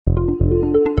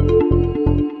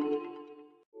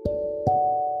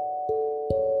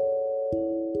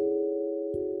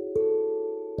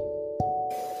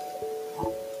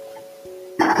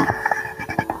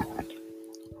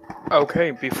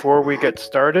Okay, before we get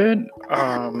started,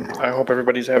 I hope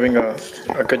everybody's having a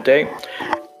good day.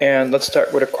 And let's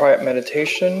start with a quiet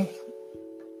meditation.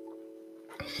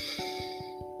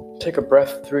 Take a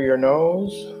breath through your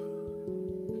nose.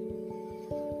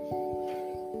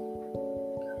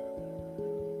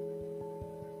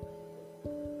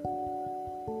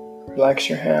 Relax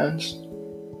your hands.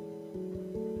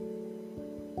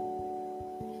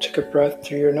 Take a breath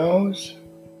through your nose.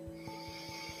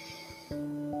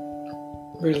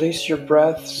 Release your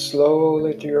breath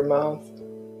slowly through your mouth.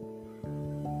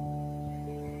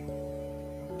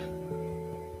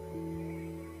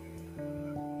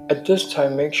 At this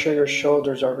time, make sure your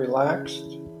shoulders are relaxed.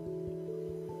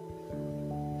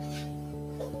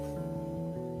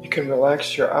 You can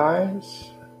relax your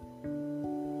eyes.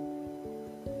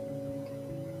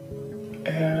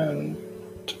 And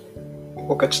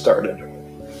we'll get started.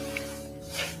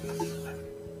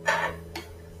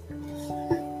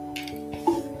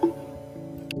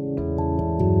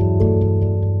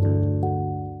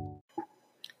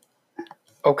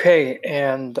 Okay,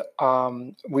 and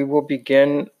we will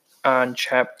begin on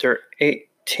chapter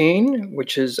 18,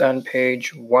 which is on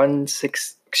page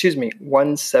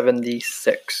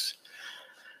 176.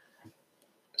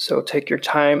 So take your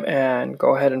time and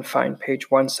go ahead and find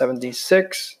page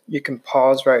 176. You can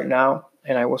pause right now,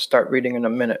 and I will start reading in a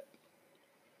minute.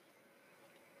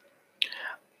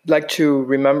 I'd like to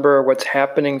remember what's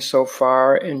happening so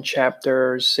far in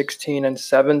chapters 16 and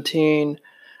 17.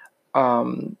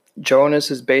 Jonas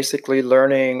is basically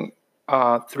learning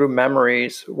through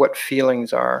memories what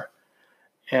feelings are.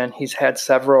 And he's had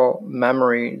several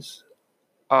memories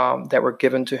that were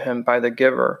given to him by the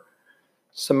giver.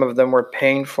 Some of them were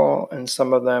painful and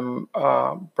some of them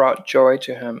brought joy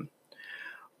to him.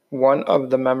 One of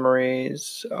the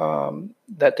memories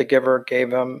that the giver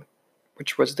gave him,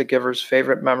 which was the giver's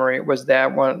favorite memory, was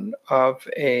that one of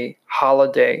a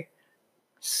holiday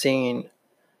scene.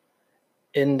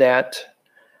 In that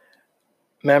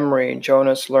memory,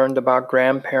 Jonas learned about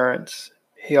grandparents.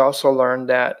 He also learned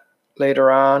that later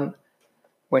on,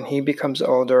 when he becomes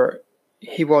older,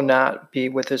 he will not be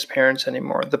with his parents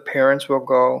anymore. The parents will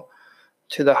go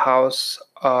to the house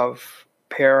of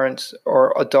parents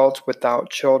or adults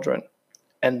without children,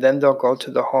 and then they'll go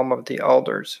to the home of the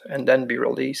elders and then be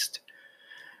released.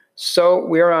 So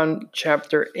we're on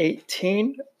chapter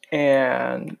 18,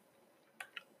 and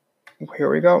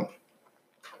here we go.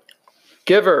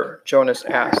 Giver, Jonas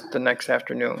asked the next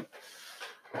afternoon,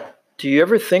 do you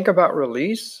ever think about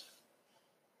release?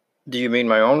 Do you mean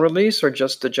my own release or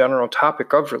just the general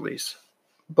topic of release?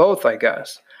 Both, I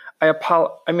guess. I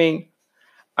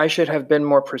should have been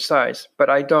more precise,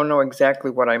 but I don't know exactly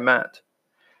what I meant.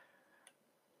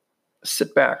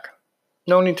 Sit back.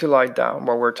 No need to lie down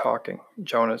while we're talking,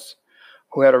 Jonas,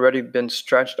 who had already been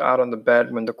stretched out on the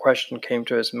bed when the question came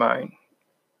to his mind,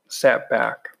 sat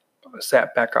back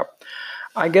up.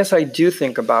 I guess I do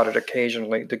think about it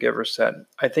occasionally, the giver said.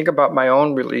 I think about my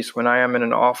own release when I am in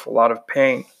an awful lot of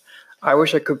pain. I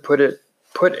wish I could put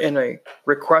in a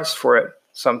request for it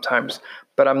sometimes,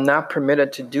 but I'm not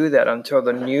permitted to do that until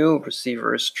the new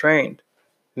receiver is trained.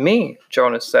 Me,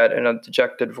 Jonas said in a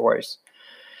dejected voice.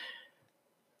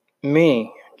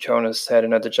 Me, Jonas said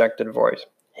in a dejected voice.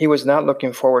 He was not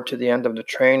looking forward to the end of the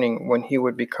training when he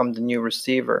would become the new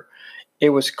receiver. It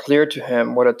was clear to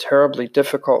him what a terribly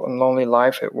difficult and lonely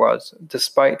life it was,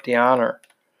 despite the honor.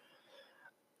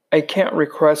 I can't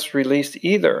request release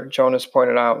either, Jonas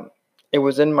pointed out. It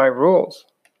was in my rules.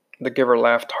 The giver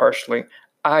laughed harshly.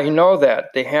 I know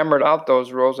that. They hammered out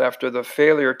those rules after the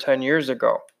failure 10 years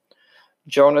ago.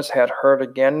 Jonas had heard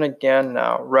again and again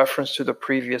now reference to the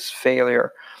previous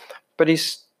failure, but he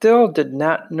still did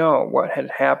not know what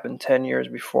had happened 10 years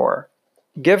before.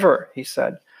 Giver, he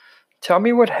said, tell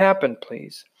me what happened,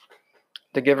 please.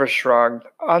 The giver shrugged.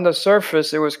 On the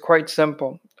surface, it was quite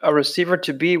simple. A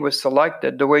receiver-to-be was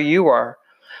selected the way you are.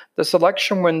 The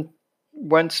selection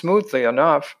went smoothly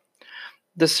enough.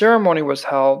 The ceremony was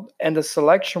held, and the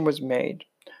selection was made.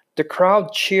 The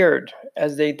crowd cheered,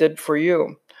 as they did for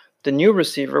you. The new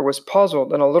receiver was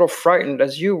puzzled and a little frightened,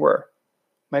 as you were.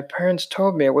 My parents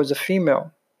told me it was a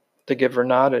female. The giver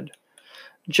nodded.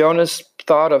 Jonas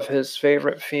thought of his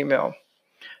favorite female,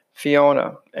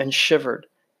 Fiona, and shivered.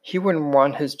 He wouldn't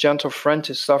want his gentle friend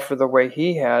to suffer the way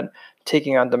he had,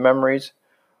 taking on the memories.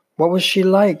 What was she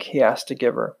like? He asked the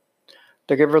giver.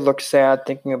 The giver looked sad,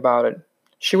 thinking about it.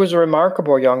 She was a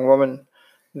remarkable young woman,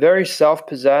 very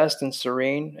self-possessed and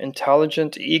serene,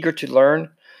 intelligent, eager to learn.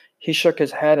 He shook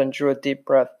his head and drew a deep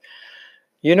breath.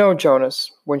 You know,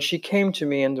 Jonas, when she came to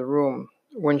me in the room,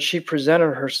 when she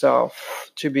presented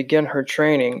herself to begin her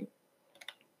training,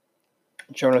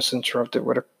 Jonas interrupted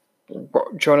with a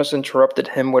Jonas interrupted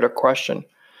him with a question.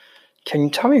 Can you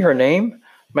tell me her name?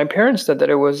 My parents said that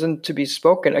it wasn't to be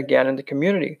spoken again in the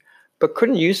community, but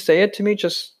couldn't you say it to me,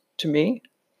 just to me?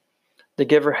 The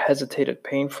giver hesitated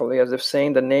painfully, as if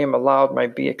saying the name aloud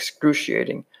might be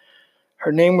excruciating.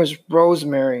 Her name was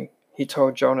Rosemary, he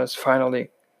told Jonas finally.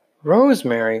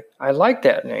 Rosemary? I like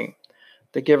that name.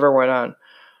 The giver went on.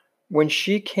 When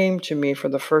she came to me for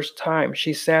the first time,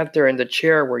 she sat there in the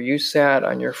chair where you sat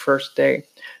on your first day.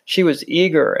 She was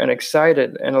eager and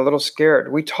excited and a little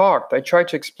scared. We talked. I tried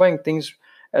to explain things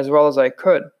as well as I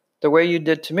could, the way you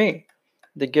did to me.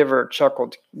 The giver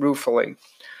chuckled ruefully.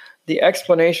 The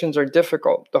explanations are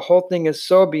difficult. The whole thing is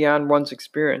so beyond one's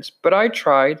experience. But I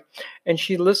tried, and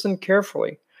she listened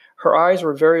carefully. Her eyes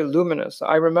were very luminous,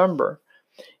 I remember.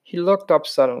 He looked up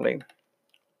suddenly.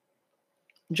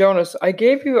 Jonas, I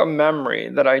gave you a memory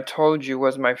that I told you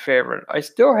was my favorite. I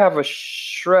still have a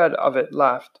shred of it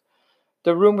left.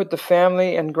 The room with the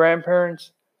family and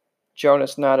grandparents?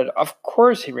 Jonas nodded. Of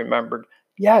course he remembered.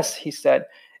 Yes, he said.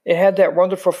 It had that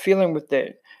wonderful feeling with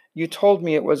it. You told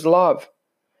me it was love.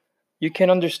 You can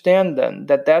understand then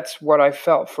that that's what I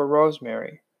felt for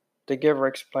Rosemary. The giver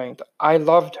explained. I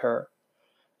loved her.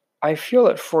 I feel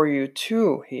it for you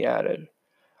too, he added.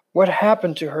 What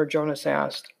happened to her? Jonas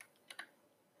asked.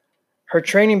 Her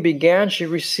training began. She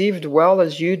received well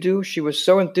as you do. She was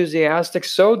so enthusiastic,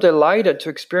 so delighted to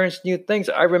experience new things.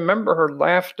 I remember her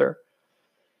laughter.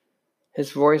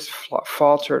 His voice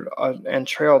faltered and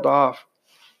trailed off.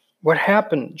 What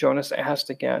happened? Jonas asked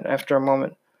again after a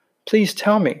moment. Please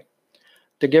tell me.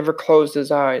 The giver closed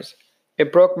his eyes.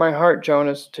 It broke my heart,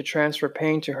 Jonas, to transfer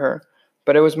pain to her,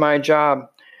 but it was my job.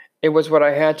 It was what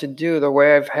I had to do, the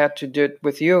way I've had to do it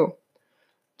with you.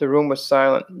 The room was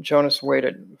silent. Jonas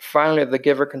waited. Finally, the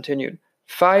giver continued.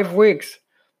 5 weeks.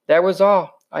 That was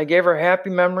all. I gave her happy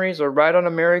memories, a ride on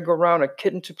a merry-go-round, a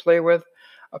kitten to play with,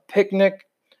 a picnic.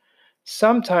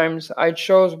 Sometimes I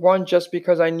chose one just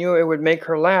because I knew it would make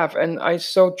her laugh, and I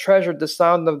so treasured the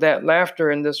sound of that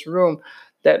laughter in this room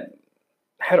that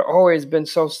had always been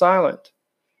so silent.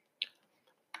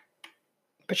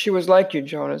 But she was like you,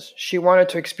 Jonas. She wanted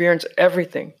to experience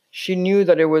everything. She knew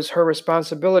that it was her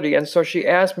responsibility, and so she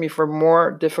asked me for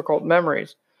more difficult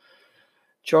memories.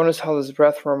 Jonas held his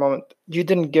breath for a moment. You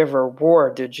didn't give her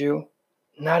war, did you?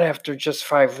 Not after just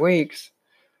 5 weeks.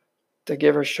 The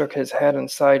giver shook his head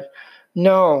and sighed.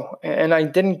 No, and I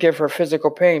didn't give her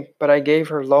physical pain, but I gave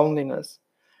her loneliness,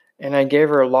 and I gave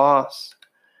her loss.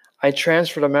 I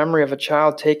transferred a memory of a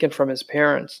child taken from his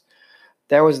parents.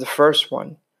 That was the first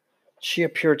one. She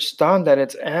appeared stunned at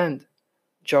its end.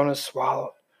 Jonas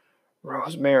swallowed.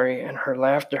 Rosemary and her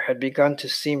laughter had begun to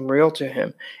seem real to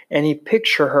him, and he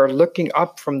pictured her looking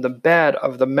up from the bed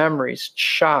of the memories,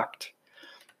 shocked.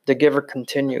 The giver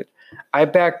continued. I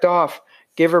backed off,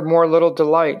 gave her more little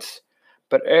delights,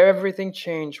 but everything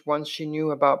changed once she knew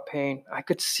about pain. I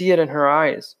could see it in her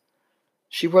eyes.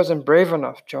 She wasn't brave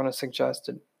enough, Jonas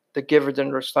suggested. The giver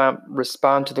didn't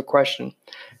respond to the question.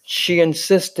 She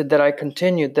insisted that I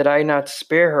continued, that I not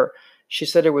spare her. She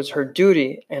said it was her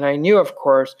duty, and I knew, of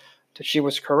course, that she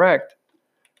was correct.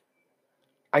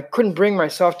 I couldn't bring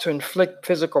myself to inflict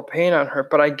physical pain on her,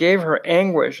 but I gave her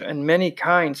anguish and many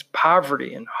kinds,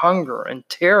 poverty and hunger and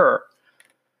terror.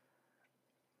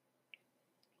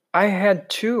 I had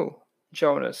to,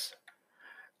 Jonas.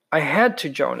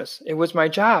 It was my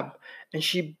job, and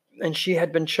she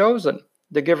had been chosen.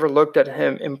 The giver looked at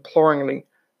him imploringly.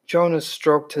 Jonas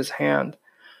stroked his hand.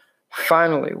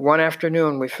 Finally, one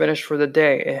afternoon, we finished for the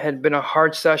day. It had been a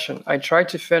hard session. I tried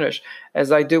to finish,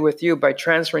 as I do with you, by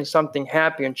transferring something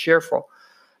happy and cheerful.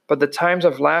 But the times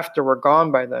of laughter were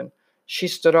gone by then. She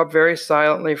stood up very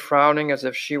silently, frowning as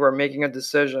if she were making a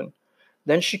decision.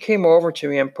 Then she came over to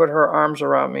me and put her arms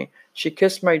around me. She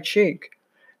kissed my cheek.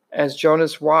 As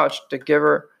Jonas watched, the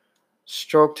giver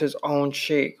stroked his own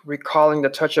cheek, recalling the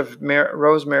touch of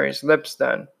Rosemary's lips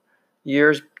then.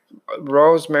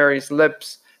 Rosemary's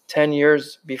lips 10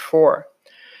 years before.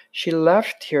 She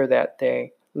left here that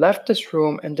day, left this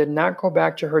room, and did not go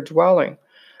back to her dwelling.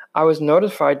 I was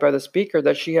notified by the speaker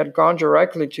that she had gone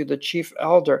directly to the chief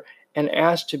elder and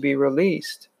asked to be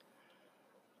released.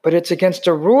 But it's against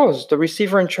the rules. The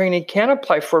receiver in training can't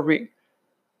apply for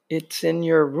It's in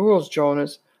your rules,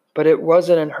 Jonas, but it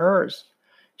wasn't in hers.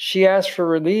 She asked for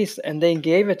release, and they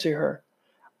gave it to her.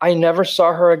 I never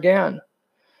saw her again.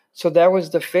 So that was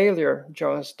the failure,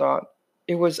 Jonas thought.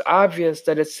 It was obvious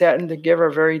that it saddened the giver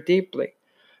very deeply,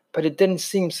 but it didn't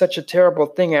seem such a terrible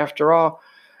thing after all,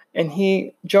 and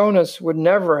Jonas, would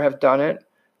never have done it,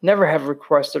 never have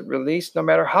requested release, no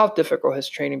matter how difficult his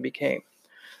training became.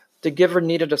 The giver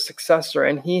needed a successor,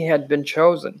 and he had been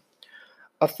chosen.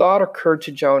 A thought occurred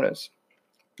to Jonas.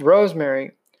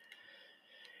 Rosemary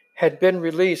had been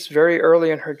released very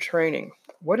early in her training.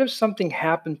 What if something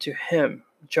happened to him,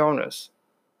 Jonas?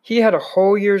 He had a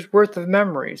whole year's worth of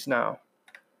memories now.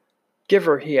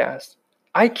 Giver, he asked.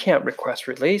 I can't request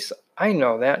release. I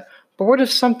know that. But what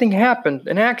if something happened,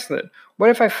 an accident? What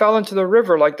if I fell into the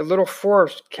river like the little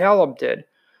forest Caleb did?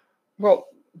 Well,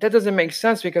 that doesn't make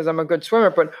sense because I'm a good swimmer,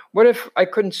 but what if I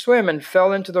couldn't swim and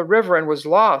fell into the river and was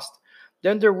lost?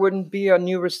 Then there wouldn't be a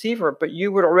new receiver, but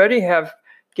you would already have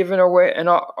given away an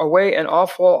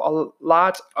awful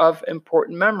lot of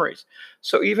important memories.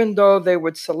 So even though they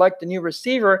would select a new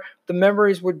receiver, the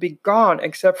memories would be gone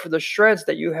except for the shreds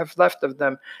that you have left of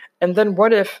them. And then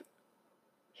what if...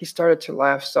 He started to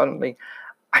laugh suddenly.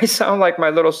 I sound like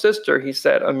my little sister, he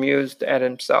said, amused at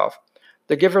himself.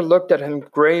 The giver looked at him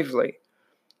gravely.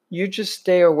 You just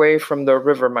stay away from the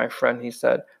river, my friend, he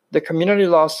said. The community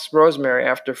lost Rosemary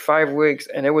after 5 weeks,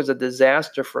 and it was a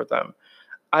disaster for them.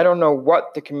 I don't know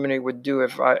what the community would do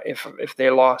if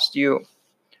they lost you.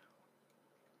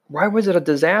 Why was it a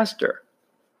disaster?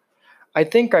 I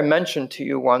think I mentioned to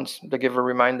you once, the giver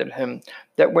reminded him,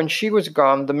 that when she was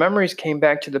gone, the memories came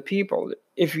back to the people.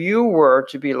 If you were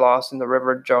to be lost in the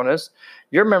river, Jonas,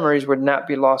 your memories would not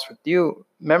be lost with you.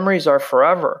 Memories are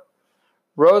forever.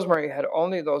 Rosemary had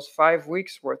only those 5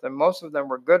 weeks' worth, and most of them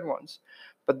were good ones.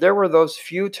 But there were those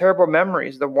few terrible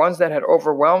memories, the ones that had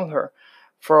overwhelmed her.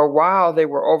 For a while they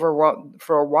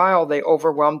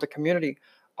overwhelmed the community.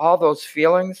 All those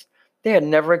feelings, they had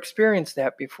never experienced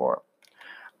that before.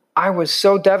 I was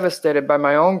so devastated by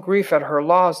my own grief at her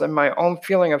loss and my own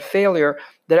feeling of failure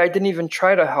that I didn't even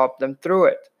try to help them through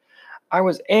it. I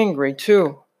was angry,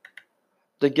 too.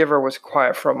 The giver was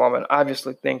quiet for a moment,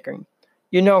 obviously thinking.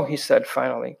 You know, he said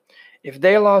finally, if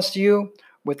they lost you,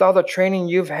 with all the training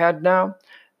you've had now,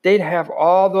 they'd have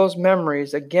all those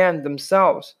memories again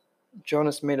themselves.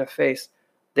 Jonas made a face.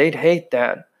 They'd hate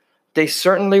that. They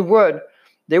certainly would.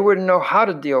 They wouldn't know how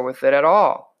to deal with it at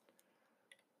all.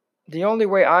 The only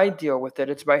way I deal with it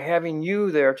is by having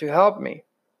you there to help me,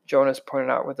 Jonas pointed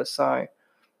out with a sigh.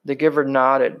 The giver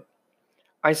nodded.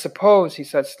 I suppose, he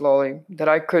said slowly,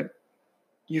 that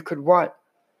you could what?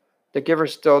 The giver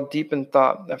still deep in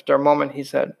thought. After a moment he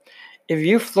said, if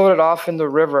you floated off in the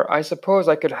river, I suppose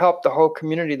I could help the whole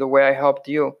community the way I helped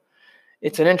you.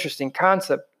 It's an interesting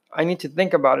concept. I need to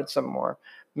think about it some more.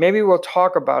 Maybe we'll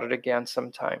talk about it again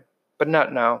sometime, but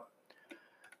not now.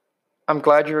 I'm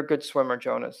glad you're a good swimmer,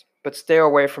 Jonas, but stay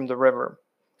away from the river.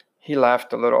 He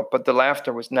laughed a little, but the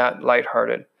laughter was not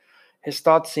light-hearted. His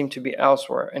thoughts seemed to be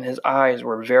elsewhere, and his eyes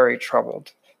were very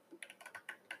troubled.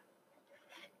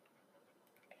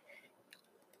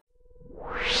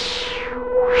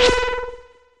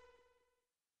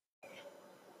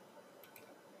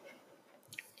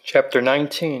 Chapter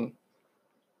 19,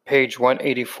 page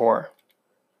 184.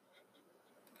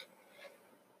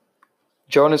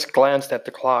 Jonas glanced at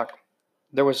the clock.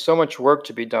 There was so much work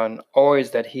to be done,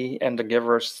 always, that he and the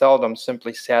giver seldom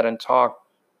simply sat and talked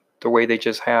the way they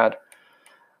just had.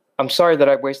 I'm sorry that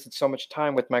I wasted so much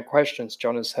time with my questions,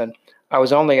 Jonas said. I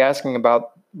was only asking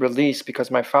about release because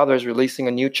my father is releasing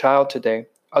a new child today,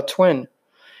 a twin.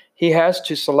 He has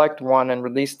to select one and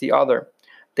release the other.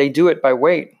 They do it by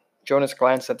weight. Jonas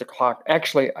glanced at the clock.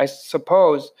 Actually, I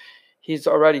suppose he's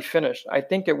already finished. I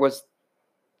think it was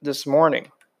this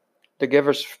morning. The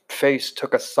giver's face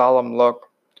took a solemn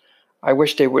look. I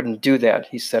wish they wouldn't do that,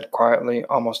 he said quietly,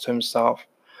 almost to himself.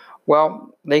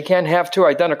 Well, they can't have two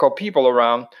identical people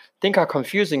around. Think how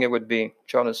confusing it would be,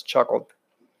 Jonas chuckled.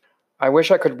 I wish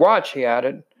I could watch, he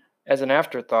added. As an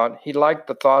afterthought, he liked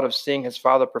the thought of seeing his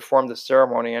father perform the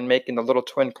ceremony and making the little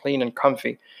twin clean and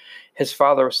comfy. His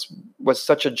father was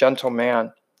such a gentle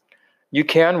man. You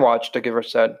can watch, the giver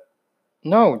said.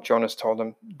 No, Jonas told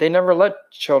him. They never let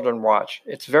children watch.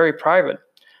 It's very private.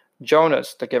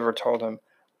 Jonas, the giver told him,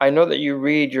 I know that you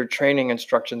read your training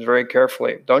instructions very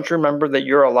carefully. Don't you remember that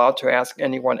you're allowed to ask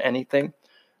anyone anything?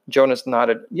 Jonas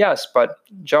nodded. Yes, but,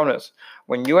 Jonas,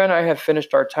 when you and I have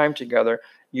finished our time together,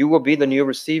 you will be the new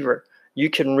receiver.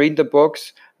 You can read the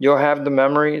books. You'll have the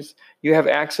memories. You have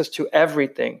access to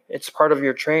everything. It's part of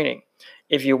your training.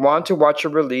 If you want to watch a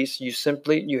release,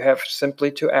 you have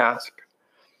simply to ask.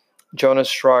 Jonas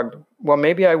shrugged. Well,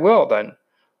 maybe I will then.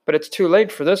 But it's too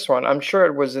late for this one. I'm sure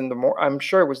it was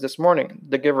this morning.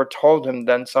 The giver told him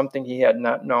then something he had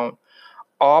not known.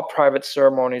 All private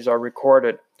ceremonies are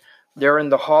recorded. They're in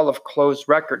the Hall of Closed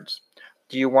Records.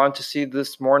 Do you want to see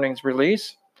this morning's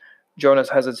release? Jonas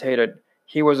hesitated.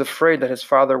 He was afraid that his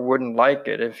father wouldn't like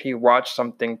it if he watched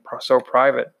something so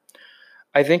private.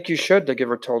 I think you should, the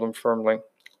giver told him firmly.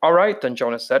 All right, then,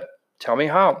 Jonas said. Tell me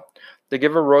how. The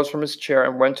giver rose from his chair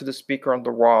and went to the speaker on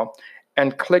the wall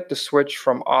and clicked the switch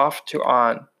from off to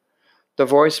on. The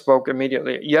voice spoke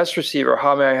immediately. Yes, receiver,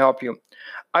 how may I help you?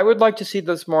 I would like to see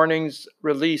this morning's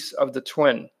release of the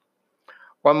twin.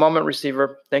 One moment,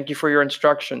 receiver. Thank you for your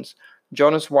instructions.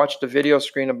 Jonas watched the video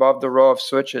screen above the row of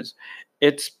switches.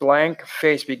 Its blank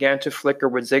face began to flicker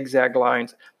with zigzag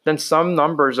lines. Then some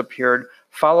numbers appeared,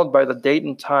 followed by the date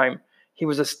and time. He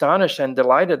was astonished and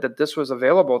delighted that this was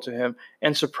available to him,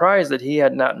 and surprised that he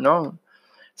had not known.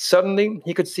 Suddenly,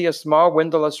 he could see a small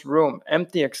windowless room,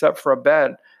 empty except for a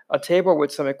bed, a table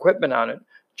with some equipment on it.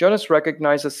 Jonas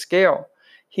recognized a scale.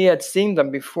 He had seen them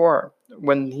before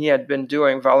when he had been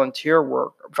doing volunteer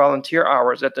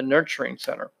hours at the nurturing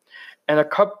center, and a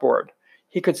cupboard.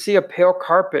 He could see pale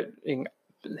carpeting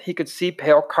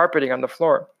on the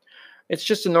floor. It's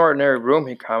just an ordinary room,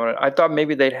 he commented. I thought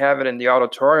maybe they'd have it in the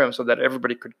auditorium so that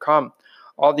everybody could come.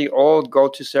 All the old go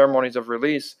to ceremonies of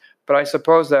release, but I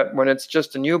suppose that when it's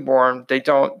just a newborn, they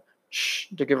don't. Shh,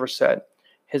 the giver said,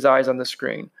 his eyes on the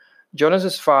screen.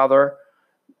 Jonas's father,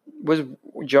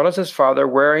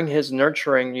 wearing his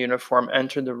nurturing uniform,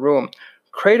 entered the room,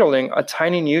 cradling a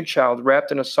tiny new child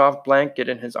wrapped in a soft blanket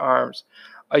in his arms.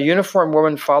 A uniformed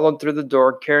woman followed through the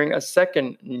door, carrying a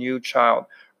second new child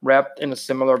wrapped in a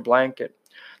similar blanket.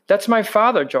 That's my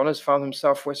father, Jonas found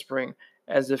himself whispering,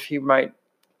 as if he might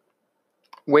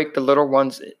wake the little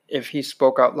ones if he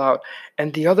spoke out loud.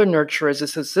 And the other nurturer is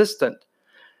his assistant.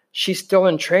 She's still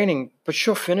in training, but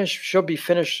she'll be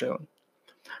finished soon.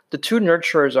 The two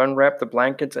nurturers unwrapped the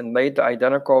blankets and laid the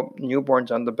identical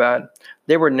newborns on the bed.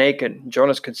 They were naked.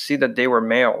 Jonas could see that they were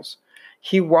males.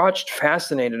 He watched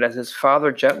fascinated as his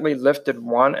father gently lifted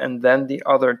one and then the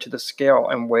other to the scale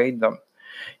and weighed them.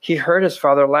 He heard his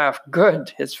father laugh.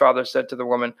 Good, his father said to the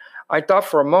woman. I thought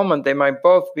for a moment they might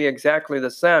both be exactly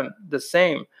the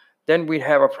same. Then we'd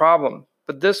have a problem.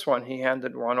 But this one, he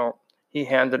handed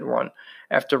one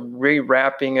after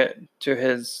rewrapping it to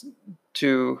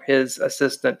his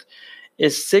assistant,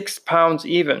 is 6 pounds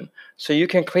even, so you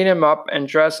can clean him up and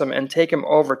dress him and take him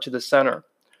over to the center.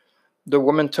 The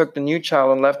woman took the new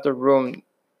child and left the room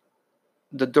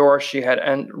through the door she had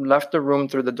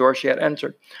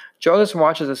entered. Jonas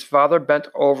watched as his father bent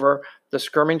over the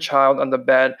squirming child on the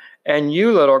bed. And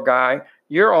you, little guy,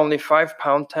 you're only 5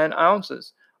 pounds 10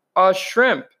 ounces. A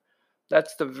shrimp.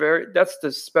 That's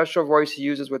the special voice he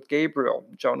uses with Gabriel,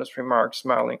 Jonas remarked,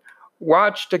 smiling.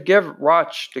 Watch, the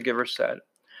giver said.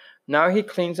 Now he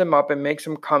cleans him up and makes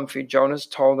him comfy, Jonas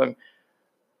told him.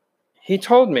 He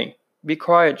told me. Be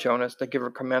quiet, Jonas, the giver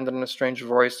commanded in a strange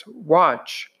voice.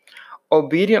 Watch.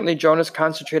 Obediently, Jonas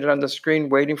concentrated on the screen,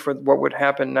 waiting for what would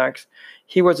happen next.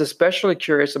 He was especially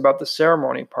curious about the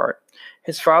ceremony part.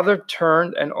 His father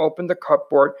turned and opened the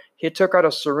cupboard. He took out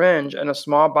a syringe and a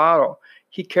small bottle.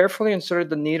 He carefully inserted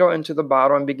the needle into the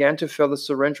bottle and began to fill the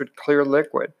syringe with clear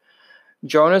liquid.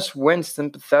 Jonas winced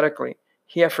sympathetically.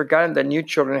 He had forgotten that new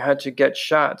children had to get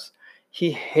shots.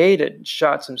 He hated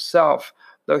shots himself,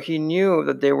 though he knew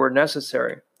that they were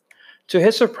necessary. To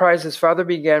his surprise, his father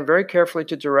began very carefully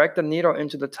to direct the needle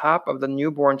into the top of the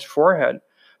newborn's forehead,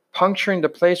 puncturing the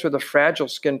place where the fragile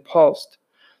skin pulsed.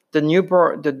 The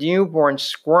newborn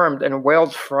squirmed and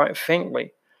wailed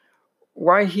faintly.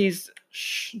 Why,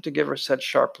 Shh, the giver said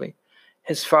sharply.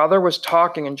 His father was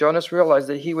talking, and Jonas realized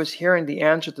that he was hearing the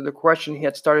answer to the question he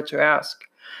had started to ask.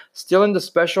 Still in the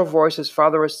special voice, his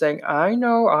father was saying, I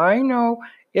know,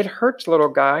 it hurts, little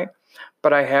guy.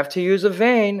 But I have to use a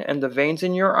vein, and the veins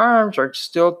in your arms are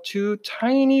still too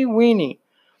tiny weeny.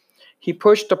 He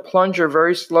pushed the plunger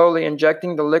very slowly,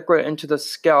 injecting the liquid into the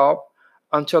scalp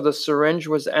until the syringe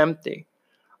was empty.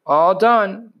 All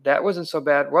done. That wasn't so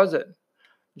bad, was it?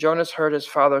 Jonas heard his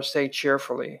father say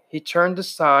cheerfully. He turned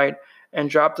aside and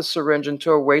dropped the syringe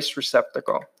into a waste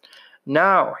receptacle.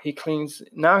 Now he cleans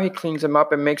him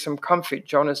up and makes him comfy,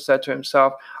 Jonas said to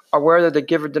himself, aware that the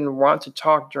giver didn't want to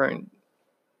talk during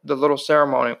the little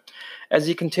ceremony. As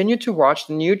he continued to watch,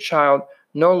 the new child,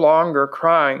 no longer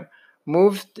crying,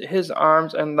 moved his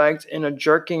arms and legs in a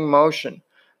jerking motion.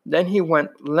 Then he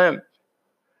went limp.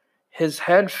 His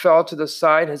head fell to the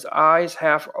side, his eyes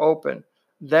half open.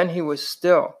 Then he was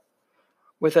still.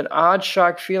 With an odd,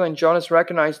 shocked feeling, Jonas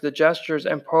recognized the gestures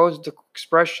and posture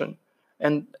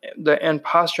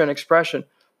and expression.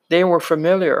 They were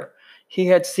familiar. He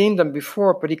had seen them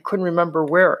before, but he couldn't remember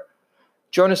where.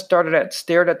 Jonas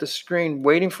stared at the screen,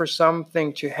 waiting for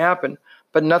something to happen,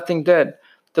 but nothing did.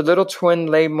 The little twin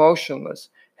lay motionless.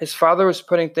 His father was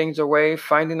putting things away,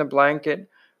 finding the blanket,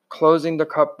 closing the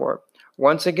cupboard.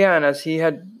 Once again, as he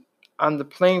had on the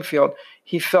playing field,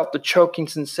 he felt the choking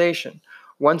sensation.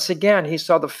 Once again, he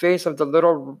saw the face of the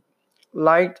little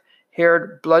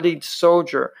light-haired, bloodied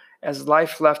soldier as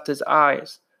life left his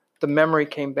eyes. The memory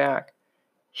came back.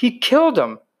 He killed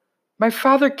him! My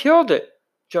father killed it,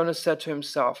 Jonas said to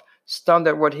himself, stunned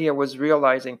at what he was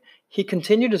realizing. He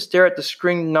continued to stare at the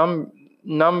screen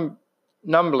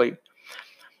numbly.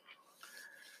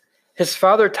 His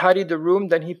father tidied the room,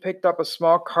 then he picked up a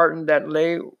small carton that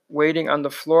lay waiting on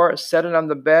the floor, set it on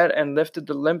the bed, and lifted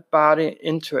the limp body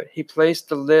into it. He placed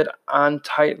the lid on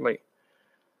tightly.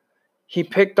 He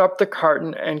picked up the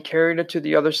carton and carried it to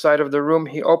the other side of the room.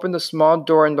 He opened the small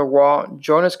door in the wall.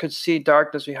 Jonas could see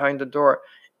darkness behind the door.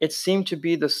 It seemed to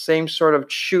be the same sort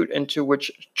of chute into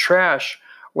which trash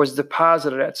was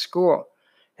deposited at school.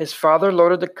 His father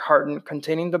loaded the carton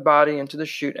containing the body into the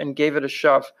chute and gave it a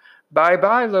shove.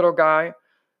 "Bye-bye, little guy,"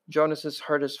 Jonas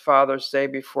heard his father say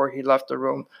before he left the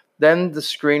room. Then the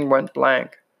screen went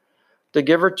blank. The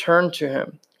giver turned to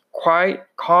him. Quite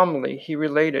calmly, he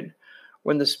related,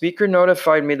 "When the speaker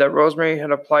notified me that Rosemary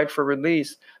had applied for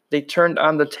release, they turned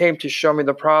on the tape to show me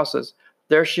the process.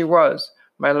 There she was,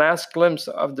 my last glimpse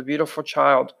of the beautiful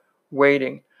child,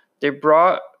 waiting. They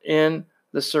brought in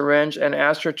the syringe and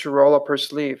asked her to roll up her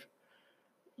sleeve.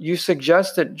 You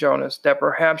suggested, Jonas, that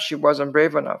perhaps she wasn't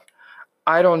brave enough.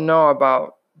 I don't know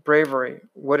about bravery,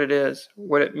 what it is,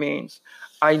 what it means.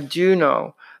 I do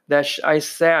know that I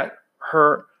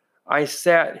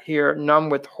sat here numb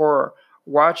with horror,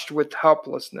 watched with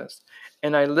helplessness,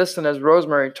 and I listened as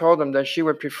Rosemary told him that she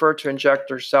would prefer to inject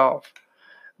herself.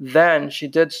 Then she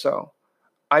did so.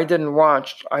 I didn't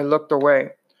watch, I looked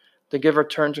away." The giver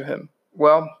turned to him.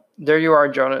 "Well, there you are,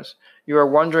 Jonas. You are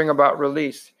wondering about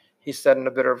release," he said in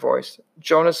a bitter voice.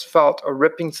 Jonas felt a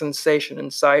ripping sensation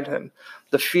inside him,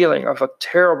 the feeling of a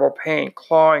terrible pain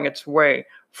clawing its way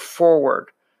forward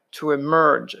to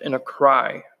emerge in a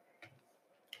cry.